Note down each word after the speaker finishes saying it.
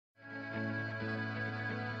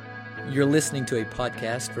You're listening to a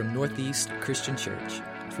podcast from Northeast Christian Church.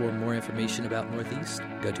 For more information about Northeast,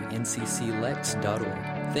 go to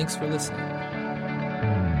ncclex.org. Thanks for listening.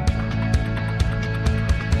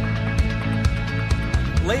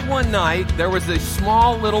 Late one night, there was a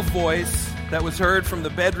small little voice that was heard from the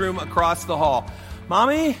bedroom across the hall.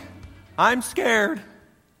 "Mommy, I'm scared."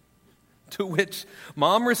 To which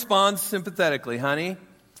Mom responds sympathetically, "Honey,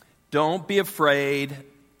 don't be afraid.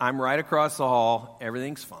 I'm right across the hall.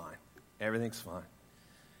 Everything's fine. Everything's fine."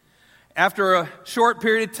 After a short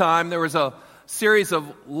period of time, there was a series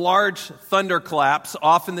of large thunderclaps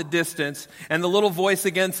off in the distance, and the little voice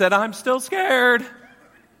again said, "I'm still scared."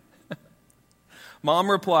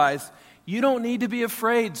 Mom replies, "You don't need to be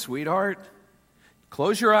afraid, sweetheart.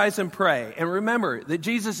 Close your eyes and pray. And remember that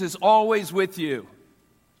Jesus is always with you."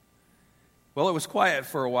 Well, it was quiet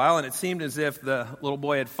for a while, and it seemed as if the little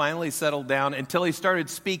boy had finally settled down until he started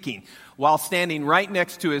speaking while standing right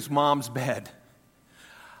next to his mom's bed.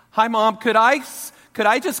 "Hi, Mom, could I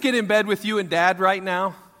just get in bed with you and Dad right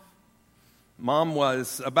now?" Mom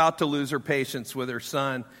was about to lose her patience with her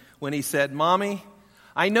son when he said, "Mommy,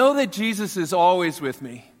 I know that Jesus is always with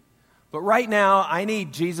me, but right now I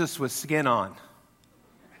need Jesus with skin on."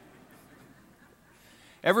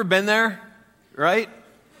 Ever been there, right?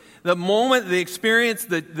 The moment, the experience,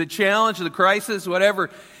 the challenge, the crisis,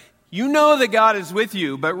 whatever, you know that God is with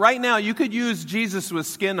you, but right now you could use Jesus with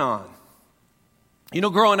skin on. You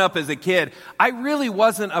know, growing up as a kid, I really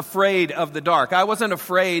wasn't afraid of the dark. I wasn't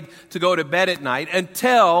afraid to go to bed at night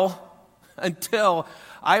until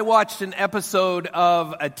I watched an episode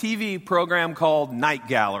of a TV program called Night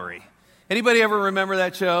Gallery. Anybody ever remember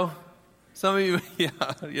that show? Some of you,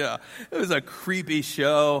 yeah. It was a creepy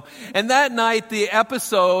show. And that night, the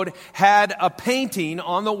episode had a painting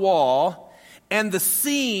on the wall, and the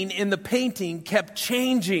scene in the painting kept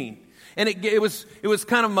changing. And it was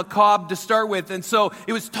kind of macabre to start with. And so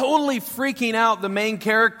it was totally freaking out the main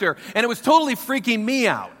character, and it was totally freaking me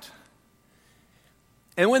out.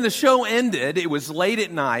 And when the show ended, it was late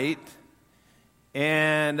at night,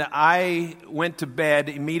 and I went to bed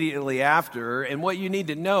immediately after. And what you need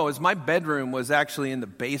to know is my bedroom was actually in the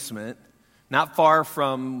basement, not far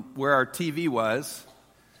from where our TV was.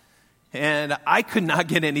 And I could not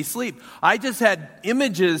get any sleep. I just had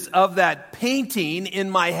images of that painting in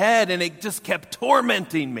my head, and it just kept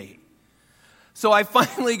tormenting me. So I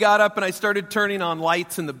finally got up and I started turning on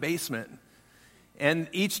lights in the basement. And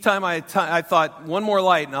each time I thought, one more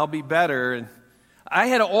light and I'll be better. And I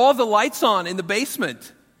had all the lights on in the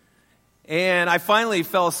basement. And I finally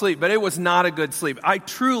fell asleep, but it was not a good sleep. I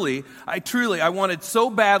wanted so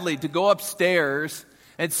badly to go upstairs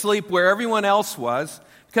and sleep where everyone else was,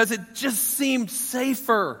 because it just seemed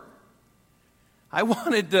safer. I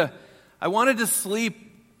wanted to sleep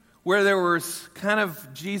where there was kind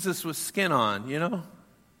of Jesus with skin on, you know?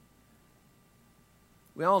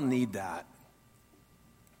 We all need that.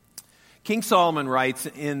 King Solomon writes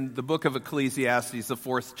in the book of Ecclesiastes, the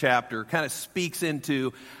 4th chapter, kind of speaks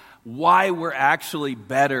into why we're actually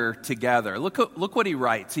better together. Look what he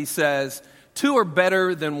writes. He says, "Two are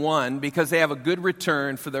better than one because they have a good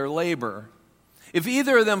return for their labor. If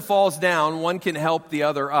either of them falls down, one can help the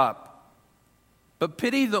other up. But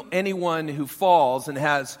pity anyone who falls and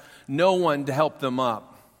has no one to help them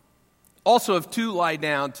up. Also, if two lie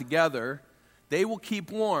down together, they will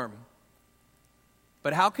keep warm.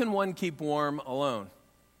 But how can one keep warm alone?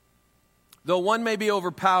 Though one may be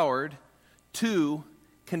overpowered, two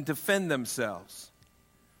can defend themselves."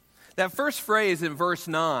 That first phrase in verse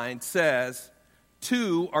 9 says,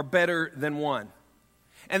 "Two are better than one."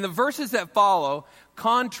 And the verses that follow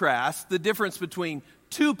contrast the difference between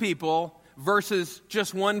two people versus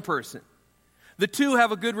just one person. The two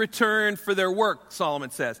have a good return for their work, Solomon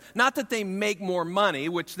says. Not that they make more money,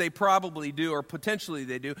 which they probably do or potentially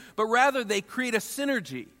they do, but rather they create a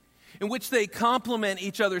synergy in which they complement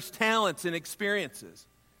each other's talents and experiences.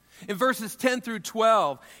 In verses 10 through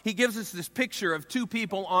 12, he gives us this picture of two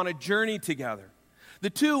people on a journey together. The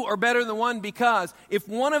two are better than one because if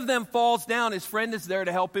one of them falls down, his friend is there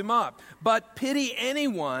to help him up. But pity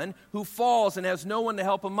anyone who falls and has no one to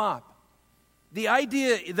help him up. The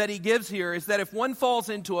idea that he gives here is that if one falls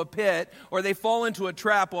into a pit or they fall into a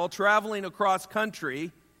trap while traveling across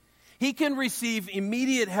country, he can receive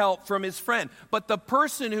immediate help from his friend. But the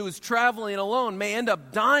person who is traveling alone may end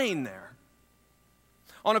up dying there.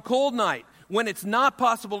 On a cold night, when it's not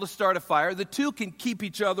possible to start a fire, the two can keep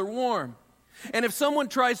each other warm. And if someone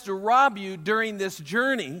tries to rob you during this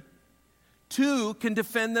journey, two can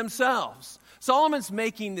defend themselves. Solomon's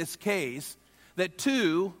making this case that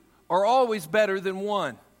two are always better than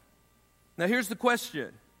one. Now here's the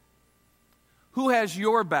question. Who has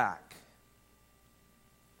your back?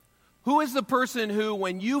 Who is the person who,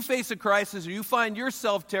 when you face a crisis or you find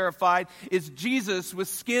yourself terrified, is Jesus with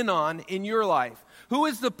skin on in your life? Who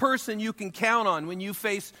is the person you can count on when you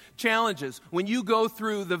face challenges, when you go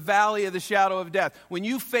through the valley of the shadow of death, when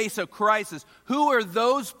you face a crisis? Who are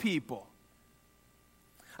those people?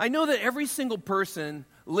 I know that every single person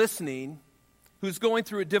listening who's going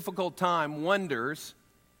through a difficult time wonders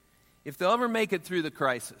if they'll ever make it through the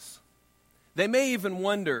crisis. They may even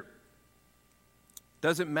wonder,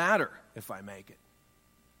 does it matter if I make it?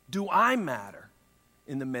 Do I matter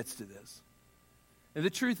in the midst of this? And the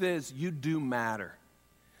truth is, you do matter.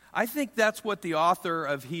 I think that's what the author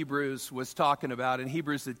of Hebrews was talking about in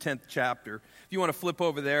Hebrews, the 10th chapter. If you want to flip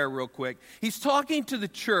over there real quick. He's talking to the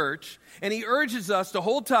church, and he urges us to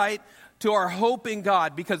hold tight to our hope in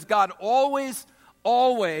God, because God always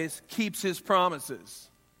keeps his promises.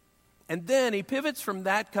 And then he pivots from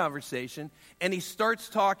that conversation, and he starts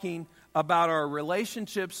talking about our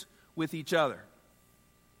relationships with each other.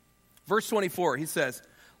 Verse 24, he says,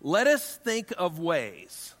 let us think of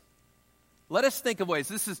ways. Let us think of ways.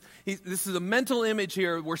 This is a mental image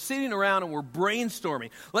here. We're sitting around and we're brainstorming.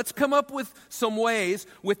 Let's come up with some ways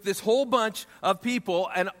with this whole bunch of people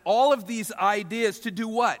and all of these ideas to do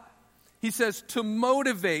what? He says to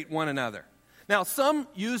motivate one another. Now, some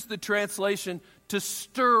use the translation to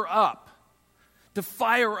stir up, to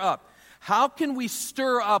fire up. How can we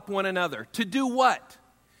stir up one another? To do what?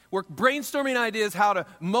 We're brainstorming ideas how to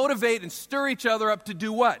motivate and stir each other up to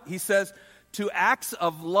do what? He says, to acts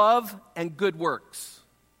of love and good works.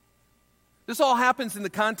 This all happens in the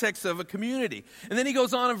context of a community. And then he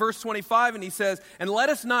goes on in verse 25 and he says, and let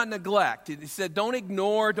us not neglect. He said, don't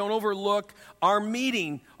ignore, don't overlook our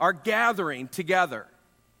meeting, our gathering together,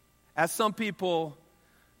 as some people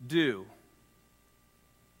do.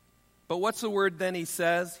 But what's the word then he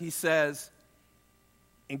says? He says,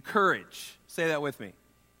 encourage. Say that with me.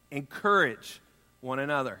 Encourage one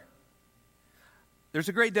another. There's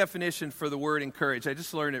a great definition for the word encourage. I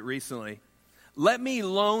just learned it recently. Let me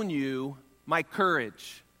loan you my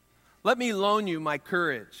courage. Let me loan you my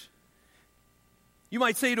courage. You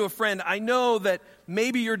might say to a friend, I know that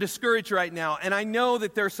maybe you're discouraged right now, and I know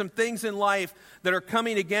that there's some things in life that are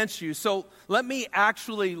coming against you, so let me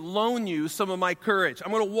actually loan you some of my courage.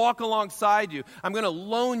 I'm going to walk alongside you. I'm going to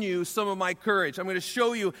loan you some of my courage. I'm going to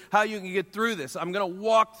show you how you can get through this. I'm going to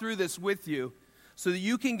walk through this with you so that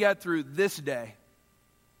you can get through this day.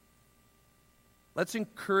 Let's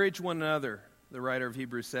encourage one another, the writer of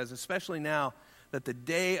Hebrews says, especially now that the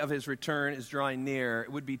day of his return is drawing near.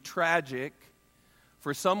 It would be tragic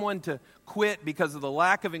for someone to quit because of the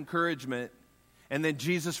lack of encouragement and then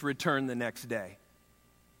Jesus return the next day.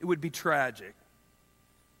 It would be tragic.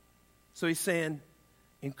 So he's saying,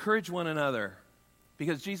 encourage one another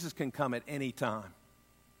because Jesus can come at any time.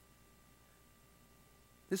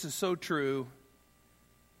 This is so true.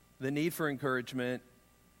 The need for encouragement,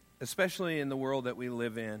 especially in the world that we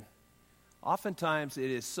live in. Oftentimes it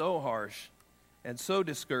is so harsh and so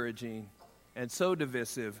discouraging and so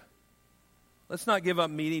divisive. Let's not give up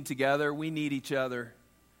meeting together. We need each other.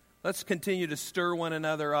 Let's continue to stir one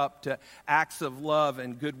another up to acts of love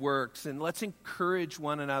and good works, and let's encourage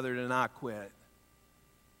one another to not quit.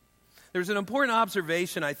 There's an important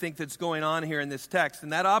observation, I think, that's going on here in this text,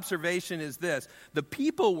 and that observation is this. The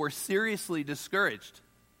people were seriously discouraged.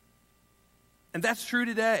 And that's true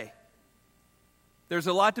today. There's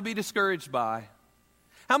a lot to be discouraged by.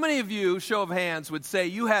 How many of you, show of hands, would say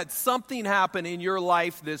you had something happen in your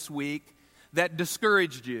life this week that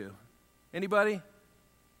discouraged you? Anybody?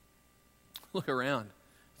 Look around.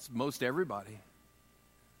 It's most everybody.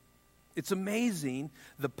 It's amazing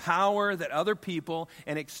the power that other people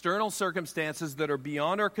and external circumstances that are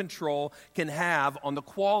beyond our control can have on the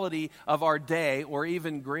quality of our day, or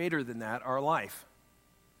even greater than that, our life.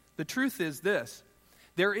 The truth is this.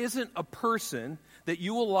 There isn't a person that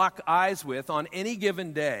you will lock eyes with on any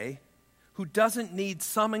given day who doesn't need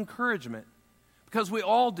some encouragement. Because we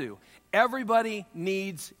all do. Everybody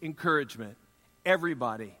needs encouragement.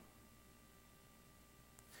 Everybody.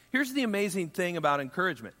 Here's the amazing thing about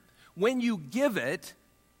encouragement. When you give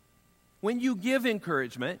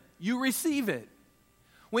encouragement, you receive it.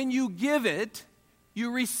 When you give it,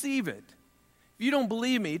 you receive it. If you don't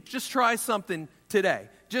believe me, just try something today.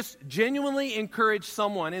 Just genuinely encourage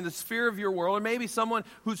someone in the sphere of your world, or maybe someone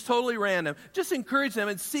who's totally random. Just encourage them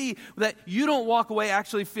and see that you don't walk away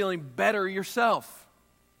actually feeling better yourself.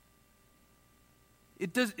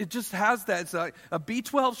 It just has that. It's like a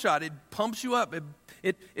B12 shot. It pumps you up.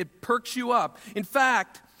 It perks you up. In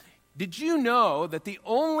fact, did you know that the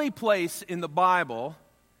only place in the Bible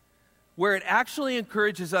where it actually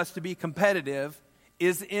encourages us to be competitive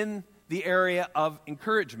is in the area of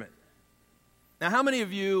encouragement. Now, how many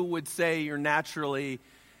of you would say you're naturally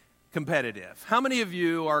competitive? How many of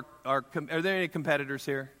you are there any competitors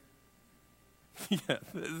here? Yeah,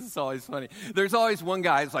 this is always funny. There's always one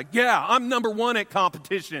guy who's like, yeah, I'm number one at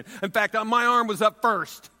competition. In fact, my arm was up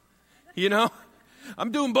first, you know?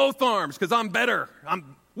 I'm doing both arms because I'm better.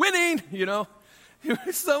 I'm winning, you know?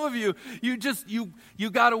 Some of you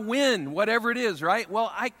got to win, whatever it is, right?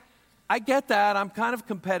 Well, I get that. I'm kind of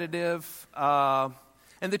competitive. And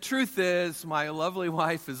the truth is, my lovely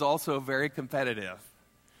wife is also very competitive.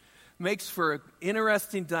 Makes for an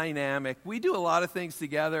interesting dynamic. We do a lot of things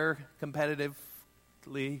together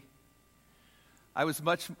competitively. I was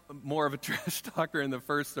much more of a trash talker in the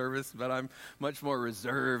first service, but I'm much more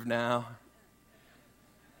reserved now.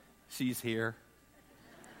 She's here.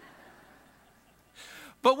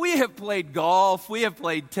 But we have played golf. We have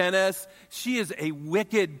played tennis. She is a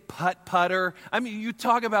wicked putter. I mean, you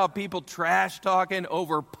talk about people trash talking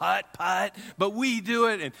over putt, but we do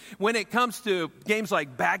it. And when it comes to games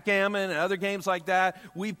like backgammon and other games like that,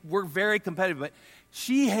 we're very competitive. But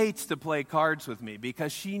she hates to play cards with me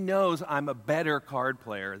because she knows I'm a better card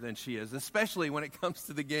player than she is, especially when it comes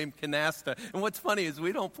to the game canasta. And what's funny is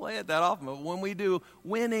we don't play it that often, but when we do,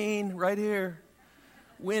 winning right here,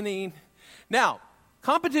 winning. Now,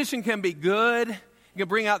 competition can be good. It can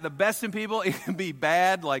bring out the best in people. It can be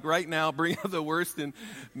bad, like right now, bring out the worst in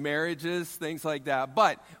marriages, things like that.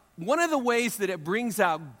 But one of the ways that it brings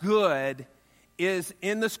out good is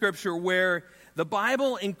in the Scripture where the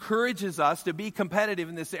Bible encourages us to be competitive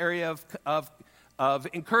in this area of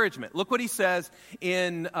encouragement. Look what he says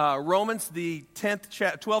in Romans, the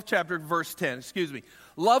 12th chapter, verse 10.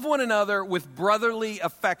 Love one another with brotherly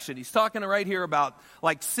affection. He's talking right here about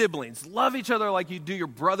like siblings. Love each other like you do your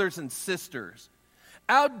brothers and sisters.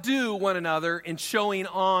 Outdo one another in showing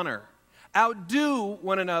honor. Outdo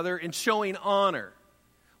one another in showing honor.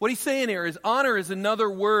 What he's saying here is honor is another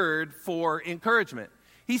word for encouragement.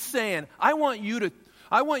 He's saying, I want you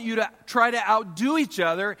to try to outdo each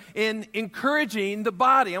other in encouraging the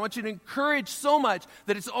body. I want you to encourage so much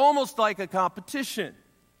that it's almost like a competition.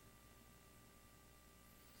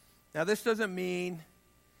 Now, this doesn't mean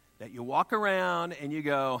that you walk around and you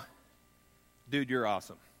go, dude, you're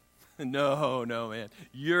awesome. No, man,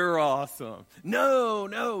 you're awesome.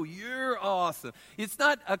 No, you're awesome. It's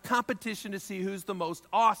not a competition to see who's the most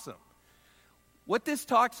awesome. What this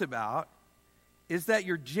talks about is that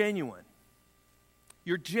you're genuine.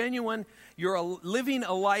 You're genuine. You're living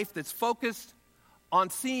a life that's focused on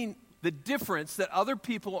seeing the difference that other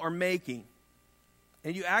people are making.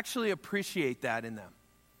 And you actually appreciate that in them.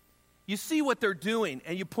 You see what they're doing,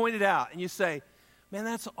 and you point it out, and you say, man,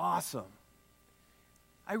 that's awesome.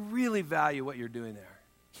 I really value what you're doing there.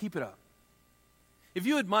 Keep it up. If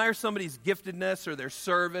you admire somebody's giftedness or their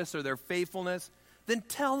service or their faithfulness, then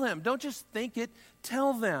tell them. Don't just think it.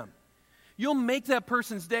 Tell them. You'll make that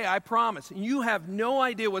person's day, I promise. And you have no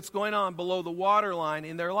idea what's going on below the waterline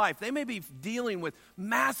in their life. They may be dealing with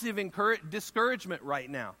massive discouragement right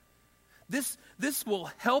now. This will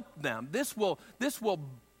help them. This will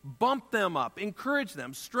bump them up, encourage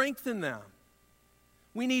them, strengthen them.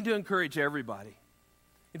 We need to encourage everybody.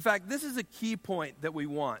 In fact, this is a key point that we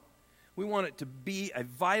want. We want it to be a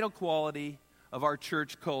vital quality of our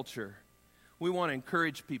church culture. We want to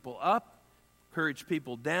encourage people up, encourage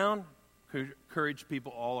people down, encourage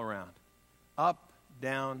people all around. Up,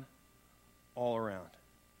 down, all around.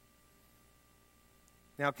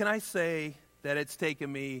 Now, can I say that it's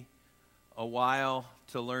taken me a while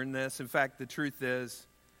to learn this? In fact, the truth is,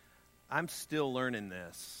 I'm still learning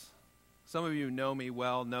this. Some of you who know me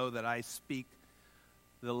well know that I speak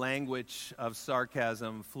the language of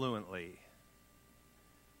sarcasm fluently.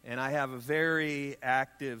 And I have a very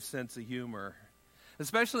active sense of humor,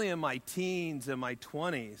 especially in my teens and my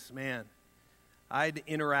 20s. Man, I'd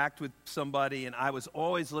interact with somebody and I was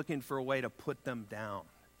always looking for a way to put them down.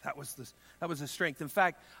 That was the strength. In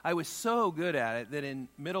fact, I was so good at it that in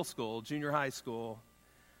middle school, junior high school,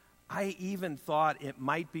 I even thought it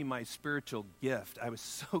might be my spiritual gift. I was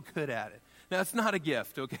so good at it. Now, it's not a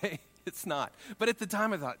gift, okay? It's not. But at the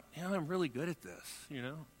time, I thought, I'm really good at this,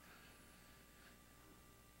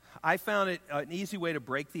 I found it an easy way to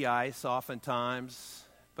break the ice oftentimes,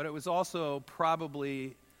 but it was also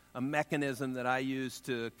probably a mechanism that I used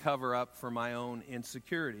to cover up for my own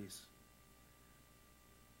insecurities.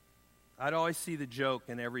 I'd always see the joke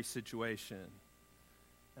in every situation,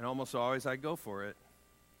 and almost always I'd go for it.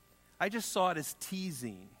 I just saw it as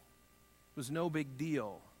teasing. It was no big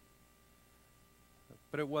deal.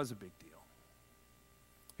 But it was a big deal.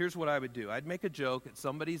 here's what I would do. I'd make a joke at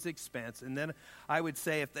somebody's expense, and then I would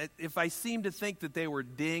say, if I seemed to think that they were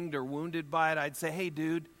dinged or wounded by it, I'd say, hey,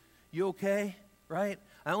 dude, you okay, right?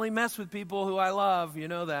 I only mess with people who I love. You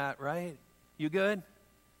know that, right? You good?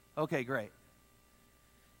 Okay, great.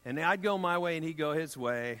 And I'd go my way and he'd go his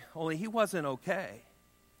way, only he wasn't okay.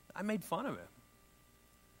 I made fun of him.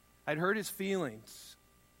 I'd hurt his feelings.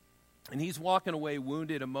 And he's walking away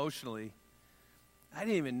wounded emotionally. I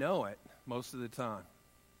didn't even know it most of the time.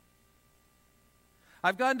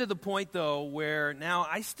 I've gotten to the point, though, where now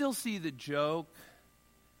I still see the joke.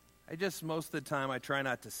 Most of the time, I try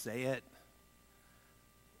not to say it.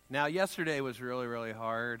 Now, yesterday was really, really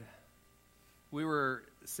hard. We were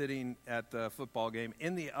sitting at the football game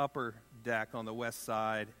in the upper deck on the west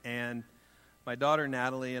side, and my daughter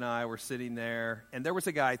Natalie and I were sitting there, and there was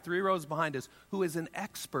a guy 3 rows behind us who is an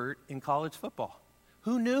expert in college football.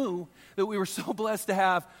 Who knew that we were so blessed to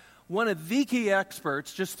have one of the key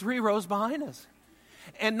experts just 3 rows behind us?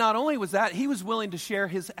 And not only was that, he was willing to share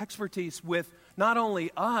his expertise with not only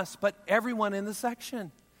us, but everyone in the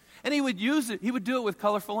section. And he would use it. He would do it with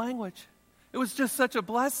colorful language. It was just such a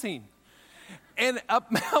blessing. And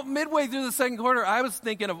about midway through the second quarter, I was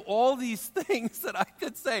thinking of all these things that I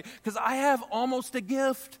could say, because I have almost a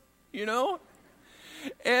gift, you know?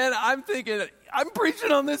 And I'm thinking, I'm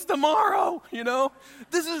preaching on this tomorrow, you know?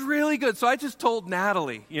 This is really good. So I just told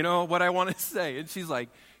Natalie, what I want to say. And she's like,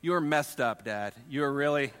 you're messed up, Dad. You're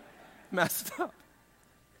really messed up.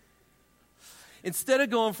 Instead of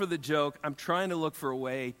going for the joke, I'm trying to look for a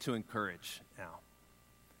way to encourage now.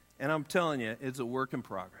 And I'm telling you, it's a work in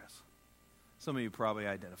progress. Some of you probably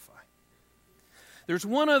identify. There's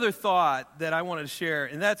one other thought that I wanted to share,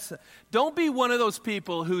 and that's, don't be one of those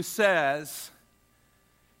people who says,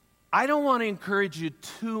 I don't want to encourage you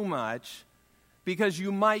too much because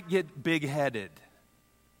you might get big-headed,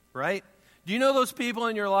 right? Do you know those people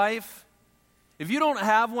in your life? If you don't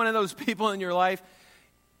have one of those people in your life,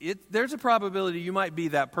 there's a probability you might be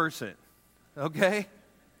that person, okay?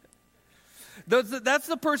 That's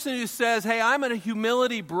the person who says, hey, I'm a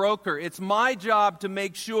humility broker. It's my job to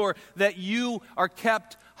make sure that you are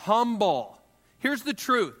kept humble. Here's the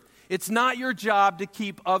truth. It's not your job to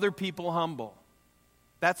keep other people humble.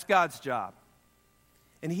 That's God's job.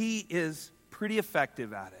 And He is pretty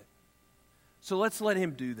effective at it. So let's let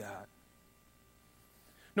Him do that.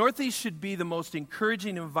 Northeast should be the most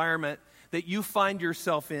encouraging environment that you find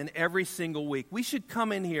yourself in every single week. We should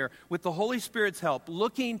come in here with the Holy Spirit's help,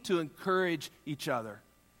 looking to encourage each other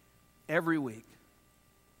every week.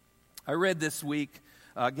 I read this week,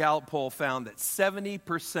 a Gallup poll found that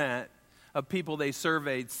 70% of people they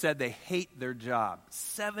surveyed said they hate their job.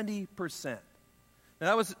 70%.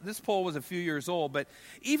 Now this poll was a few years old, but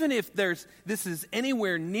even if this is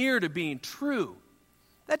anywhere near to being true,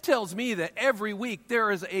 that tells me that every week there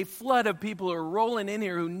is a flood of people who are rolling in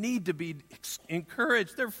here who need to be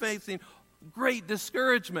encouraged. They're facing great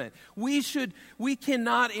discouragement. We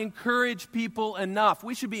cannot encourage people enough.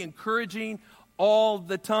 We should be encouraging all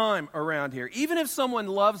the time around here. Even if someone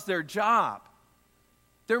loves their job,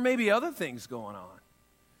 there may be other things going on.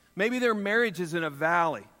 Maybe their marriage is in a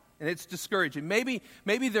valley and it's discouraging. Maybe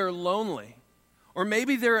they're lonely. Or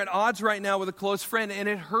maybe they're at odds right now with a close friend and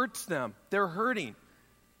it hurts them. They're hurting.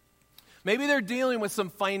 Maybe they're dealing with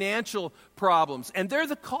some financial problems, and they're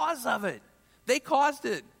the cause of it. They caused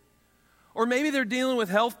it. Or maybe they're dealing with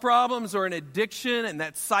health problems or an addiction, and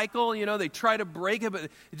that cycle, they try to break it, but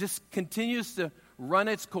it just continues to run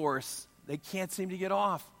its course. They can't seem to get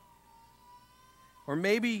off. Or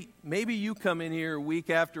maybe you come in here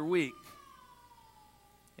week after week,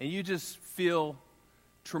 and you just feel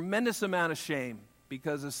tremendous amount of shame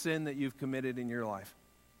because of sin that you've committed in your life.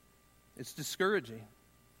 It's discouraging.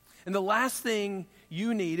 And the last thing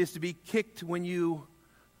you need is to be kicked when you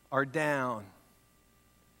are down.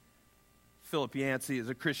 Philip Yancey is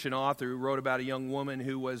a Christian author who wrote about a young woman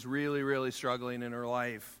who was really, really struggling in her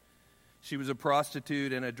life. She was a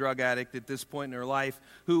prostitute and a drug addict at this point in her life,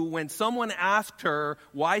 who, when someone asked her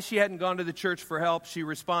why she hadn't gone to the church for help, she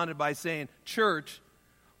responded by saying, "Church,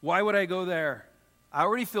 why would I go there? I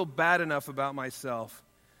already feel bad enough about myself.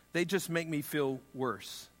 They just make me feel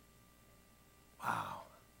worse." Wow.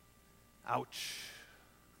 Ouch.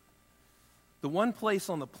 The one place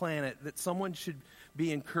on the planet that someone should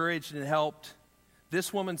be encouraged and helped,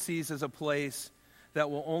 this woman sees as a place that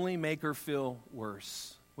will only make her feel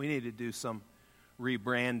worse. We need to do some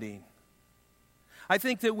rebranding. I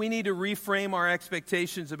think that we need to reframe our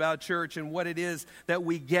expectations about church and what it is that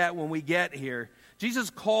we get when we get here. Jesus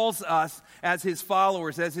calls us as His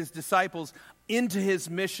followers, as His disciples, into His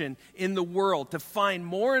mission in the world to find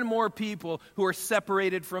more and more people who are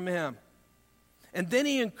separated from Him. And then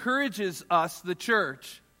he encourages us, the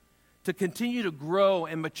church, to continue to grow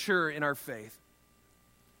and mature in our faith.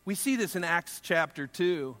 We see this in Acts chapter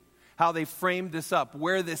 2, how they framed this up,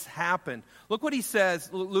 where this happened. Look what he says.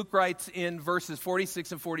 Luke writes in verses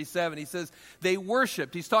 46 and 47. He says, they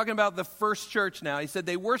worshiped. He's talking about the first church now. He said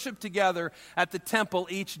they worshiped together at the temple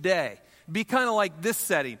each day. Be kind of like this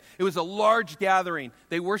setting. It was a large gathering.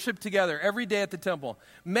 They worshiped together every day at the temple,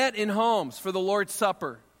 met in homes for the Lord's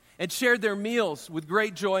Supper, and shared their meals with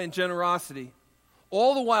great joy and generosity,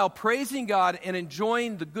 all the while praising God and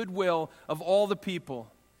enjoying the goodwill of all the people.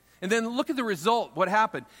 And then look at the result, what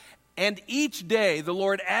happened. And each day the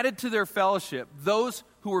Lord added to their fellowship those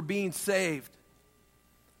who were being saved.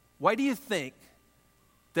 Why do you think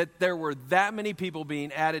that there were that many people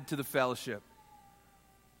being added to the fellowship?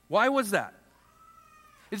 Why was that?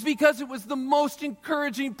 It's because it was the most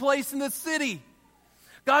encouraging place in the city.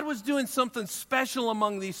 God was doing something special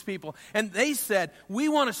among these people. And they said, we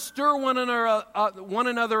want to stir one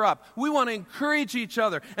another up. We want to encourage each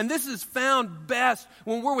other. And this is found best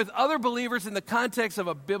when we're with other believers in the context of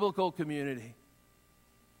a biblical community.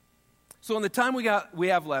 So in the time we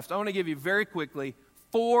have left, I want to give you very quickly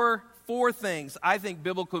four things I think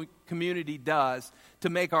biblical community does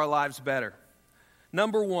to make our lives better.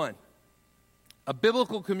 Number one, a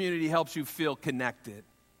biblical community helps you feel connected.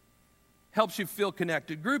 Helps you feel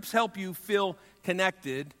connected. Groups help you feel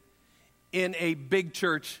connected in a big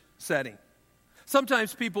church setting.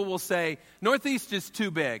 Sometimes people will say, Northeast is too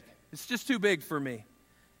big. It's just too big for me.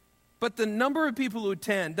 But the number of people who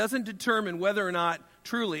attend doesn't determine whether or not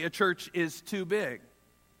truly a church is too big.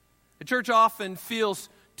 A church often feels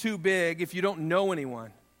too big if you don't know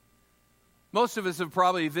anyone. Most of us have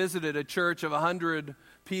probably visited a church of 100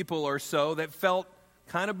 people or so that felt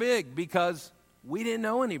kind of big because we didn't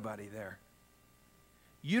know anybody there.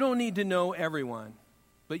 You don't need to know everyone,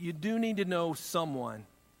 but you do need to know someone.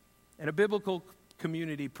 And a biblical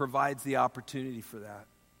community provides the opportunity for that.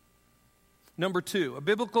 Number two, a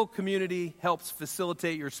biblical community helps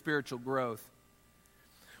facilitate your spiritual growth.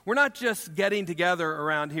 We're not just getting together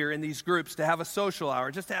around here in these groups to have a social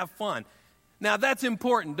hour, just to have fun. Now, that's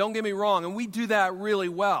important, don't get me wrong, and we do that really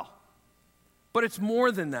well. But it's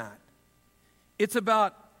more than that. It's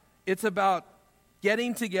about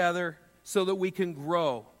getting together so that we can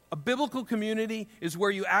grow. A biblical community is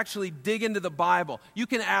where you actually dig into the Bible. You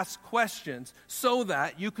can ask questions so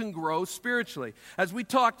that you can grow spiritually. As we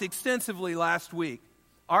talked extensively last week,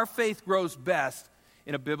 our faith grows best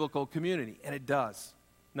in a biblical community, and it does.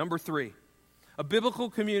 Number three, a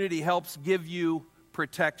biblical community helps give you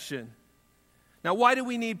protection. Now, why do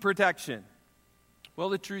we need protection? Well,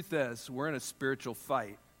 the truth is, we're in a spiritual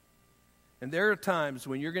fight. And there are times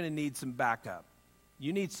when you're going to need some backup.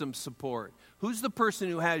 You need some support. Who's the person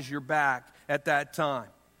who has your back at that time?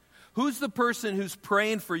 Who's the person who's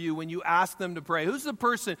praying for you when you ask them to pray? Who's the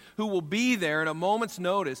person who will be there at a moment's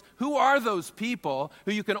notice? Who are those people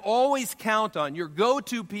who you can always count on, your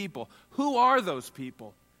go-to people? Who are those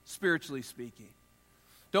people, spiritually speaking?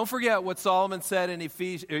 Don't forget what Solomon said in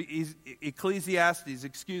Ecclesiastes,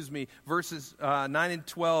 verses 9 and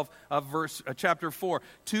 12 of chapter 4.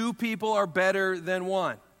 Two people are better than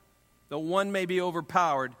one. Though one may be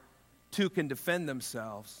overpowered, two can defend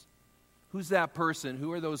themselves. Who's that person?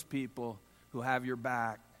 Who are those people who have your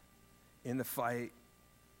back in the fight?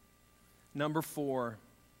 Number four,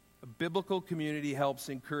 a biblical community helps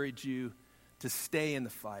encourage you to stay in the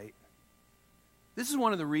fight. This is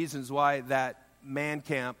one of the reasons why that Man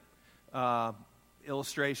Camp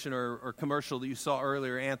illustration or commercial that you saw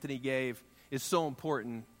earlier Anthony gave is so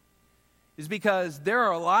important, is because there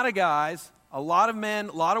are a lot of guys, a lot of men,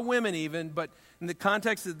 a lot of women even, but in the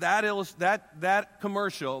context of that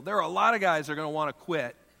commercial, there are a lot of guys that are going to want to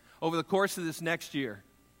quit over the course of this next year.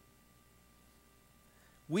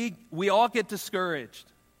 We all get discouraged.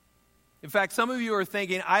 In fact, some of you are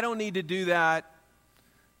thinking, I don't need to do that.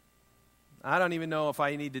 I don't even know if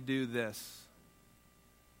I need to do this.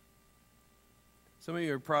 Some of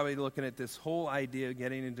you are probably looking at this whole idea of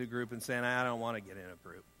getting into a group and saying, I don't want to get in a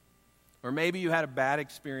group. Or maybe you had a bad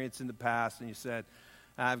experience in the past and you said,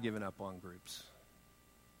 I've given up on groups.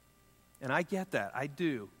 And I get that, I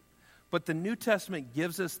do. But the New Testament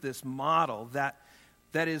gives us this model that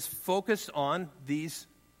is focused on these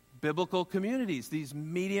biblical communities, these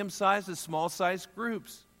medium-sized and small-sized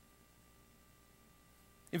groups.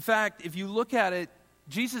 In fact, if you look at it,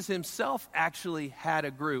 Jesus himself actually had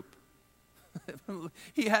a group.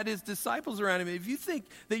 He had his disciples around him. If you think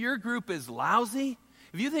that your group is lousy,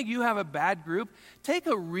 If you think you have a bad group, take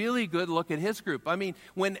a really good look at his group. I mean,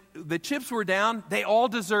 when the chips were down, they all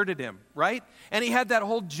deserted him, right? And he had that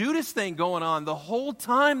whole Judas thing going on the whole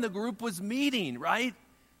time the group was meeting, right?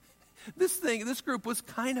 This group was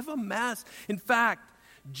kind of a mess. In fact,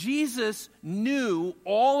 Jesus knew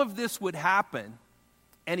all of this would happen,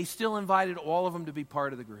 and he still invited all of them to be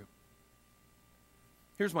part of the group.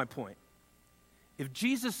 Here's my point. If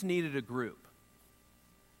Jesus needed a group,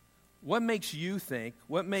 what makes you think,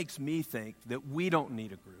 what makes me think that we don't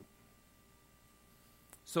need a group?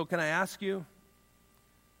 So can I ask you,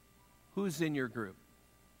 who's in your group?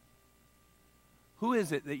 Who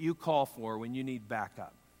is it that you call for when you need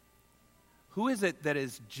backup? Who is it that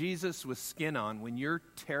is Jesus with skin on when you're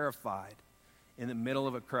terrified in the middle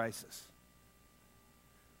of a crisis?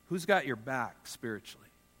 Who's got your back spiritually?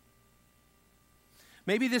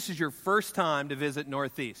 Maybe this is your first time to visit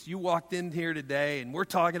Northeast. You walked in here today and we're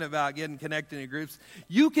talking about getting connected in groups.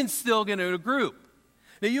 You can still get in a group.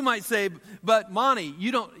 Now you might say, but Monty,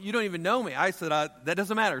 you don't even know me. I said, that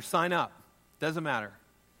doesn't matter. Sign up. Doesn't matter.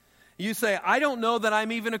 You say, I don't know that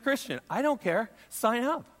I'm even a Christian. I don't care. Sign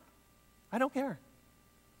up. I don't care.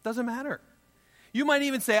 Doesn't matter. You might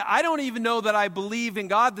even say, I don't even know that I believe in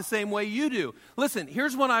God the same way you do. Listen,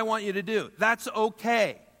 here's what I want you to do. That's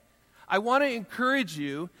okay. I want to encourage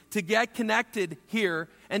you to get connected here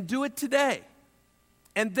and do it today.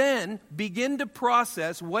 And then begin to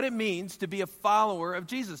process what it means to be a follower of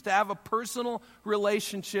Jesus, to have a personal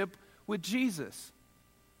relationship with Jesus.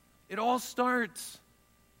 It all starts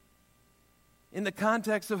in the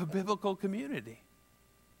context of a biblical community.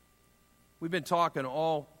 We've been talking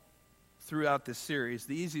all throughout this series.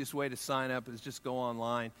 The easiest way to sign up is just go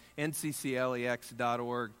online,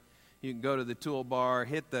 ncclex.org. You can go to the toolbar,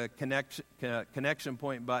 hit the connection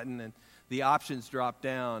point button, and the options drop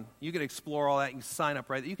down. You can explore all that. You can sign up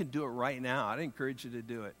right there. You can do it right now. I'd encourage you to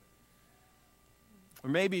do it. Or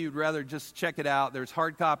maybe you'd rather just check it out. There's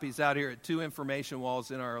hard copies out here at 2 information walls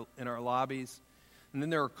in our lobbies. And then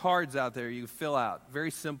there are cards out there you can fill out. Very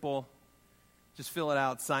simple. Just fill it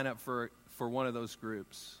out, sign up for one of those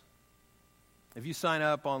groups. If you sign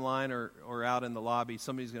up online or out in the lobby,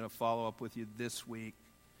 somebody's going to follow up with you this week.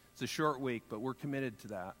 It's a short week, but we're committed to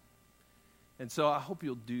that. And so I hope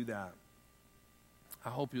you'll do that. I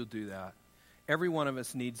hope you'll do that. Every one of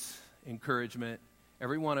us needs encouragement.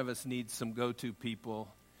 Every one of us needs some go-to people.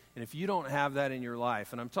 And if you don't have that in your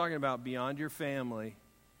life, and I'm talking about beyond your family,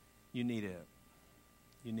 you need it.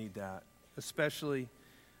 You need that, especially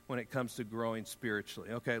when it comes to growing spiritually.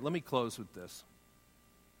 Okay, let me close with this.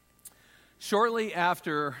 Shortly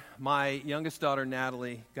after my youngest daughter,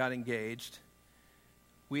 Natalie, got engaged,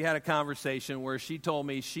 we had a conversation where she told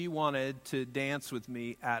me she wanted to dance with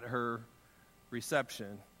me at her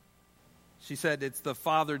reception. She said it's the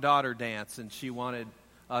father-daughter dance, and she wanted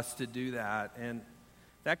us to do that. And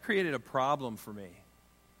that created a problem for me.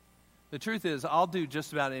 The truth is, I'll do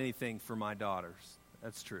just about anything for my daughters.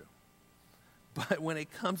 That's true. But when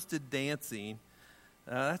it comes to dancing,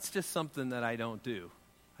 that's just something that I don't do.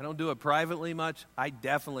 I don't do it privately much. I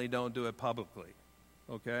definitely don't do it publicly.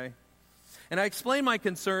 Okay? And I explained my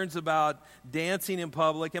concerns about dancing in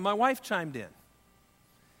public, and my wife chimed in.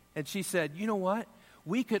 And she said, you know what?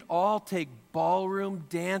 We could all take ballroom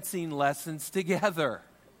dancing lessons together.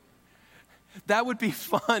 That would be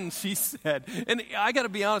fun, she said. And I got to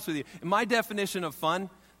be honest with you. In my definition of fun,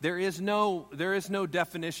 there is no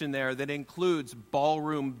definition there that includes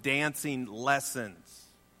ballroom dancing lessons.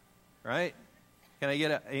 Right? Can I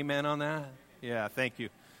get an amen on that? Yeah, thank you.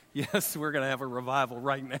 Yes, we're going to have a revival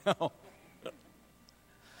right now.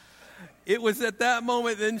 It was at that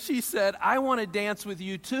moment then she said, I want to dance with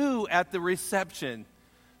you too at the reception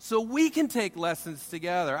so we can take lessons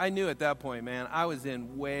together. I knew at that point, man, I was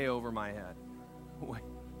in way over my head.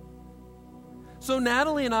 So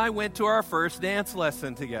Natalie and I went to our first dance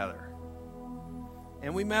lesson together.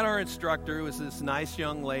 And we met our instructor, who was this nice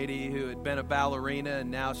young lady who had been a ballerina,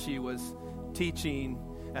 and now she was teaching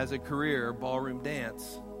as a career ballroom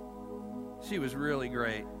dance. She was really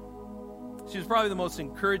great. She was probably the most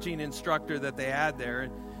encouraging instructor that they had there.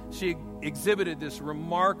 She exhibited this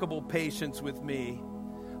remarkable patience with me.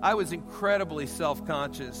 I was incredibly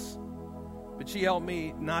self-conscious, but she helped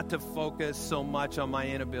me not to focus so much on my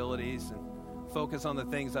inabilities and focus on the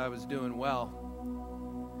things I was doing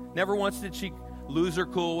well. Never once did she lose her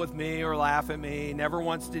cool with me or laugh at me. Never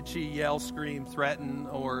once did she yell, scream, threaten,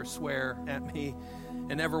 or swear at me.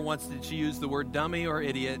 And never once did she use the word dummy or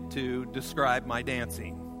idiot to describe my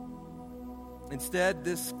dancing. Instead,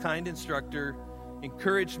 this kind instructor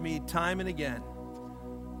encouraged me time and again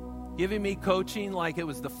giving me coaching like it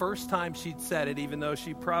was the first time she'd said it, even though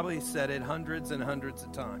she probably said it hundreds and hundreds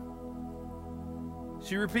of times.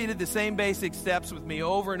 She repeated the same basic steps with me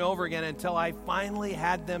over and over again until I finally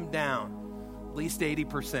had them down, at least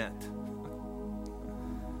 80%.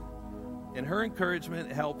 And her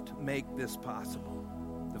encouragement helped make this possible,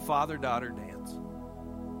 the father-daughter dance.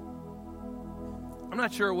 I'm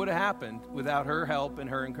not sure it would have happened without her help and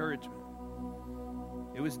her encouragement.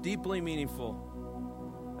 It was deeply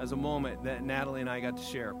meaningful as a moment that Natalie and I got to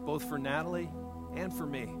share, both for Natalie and for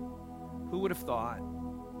me. Who would have thought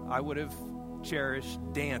I would have cherished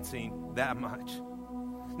dancing that much?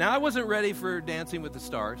 Now, I wasn't ready for Dancing with the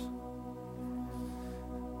Stars,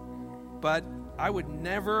 but I would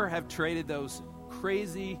never have traded those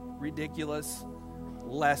crazy, ridiculous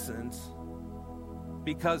lessons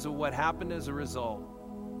because of what happened as a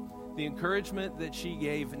result. The encouragement that she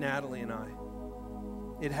gave Natalie and I.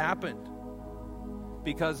 It happened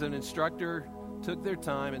because an instructor took their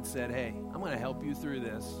time and said, hey, I'm going to help you through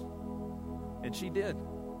this. And she did.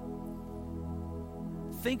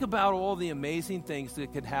 Think about all the amazing things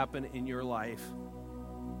that could happen in your life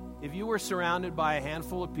if you were surrounded by a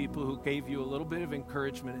handful of people who gave you a little bit of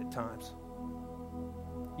encouragement at times.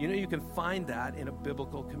 You know, you can find that in a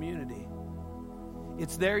biblical community.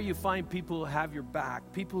 It's there you find people who have your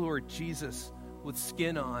back, people who are Jesus with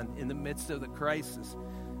skin on in the midst of the crisis.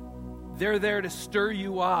 They're there to stir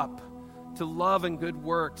you up to love and good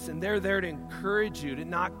works, and they're there to encourage you to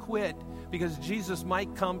not quit because Jesus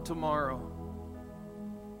might come tomorrow.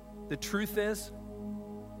 The truth is,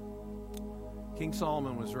 King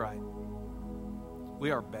Solomon was right.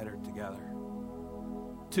 We are better together.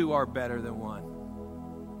 Two are better than one.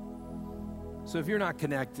 So if you're not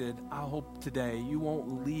connected, I hope today you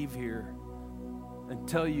won't leave here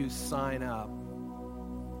until you sign up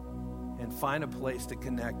and find a place to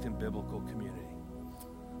connect in biblical community.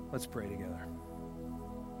 Let's pray together.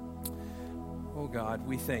 Oh God,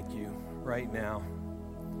 we thank you right now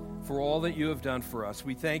for all that you have done for us.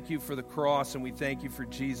 We thank you for the cross, and we thank you for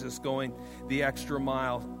Jesus going the extra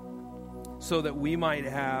mile so that we might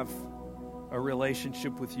have a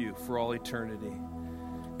relationship with you for all eternity.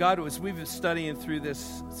 God, as we've been studying through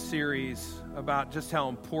this series about just how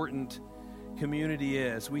important community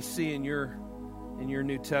is, we see in your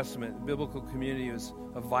New Testament, biblical community is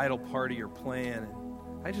a vital part of your plan.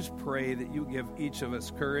 And I just pray that you give each of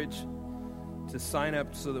us courage to sign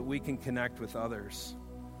up so that we can connect with others.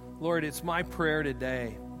 Lord, it's my prayer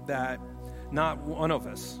today that not one of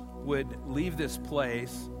us would leave this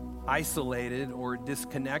place isolated or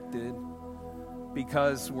disconnected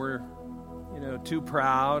because we're, too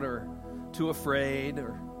proud or too afraid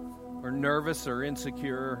or nervous or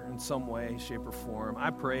insecure in some way, shape, or form.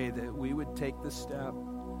 I pray that we would take the step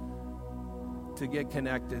to get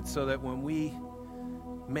connected so that when we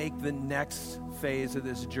make the next phase of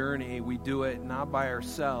this journey, we do it not by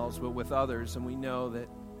ourselves, but with others, and we know that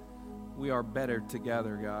we are better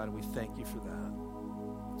together, God, and we thank you for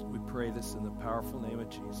that. We pray this in the powerful name of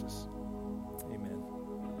Jesus.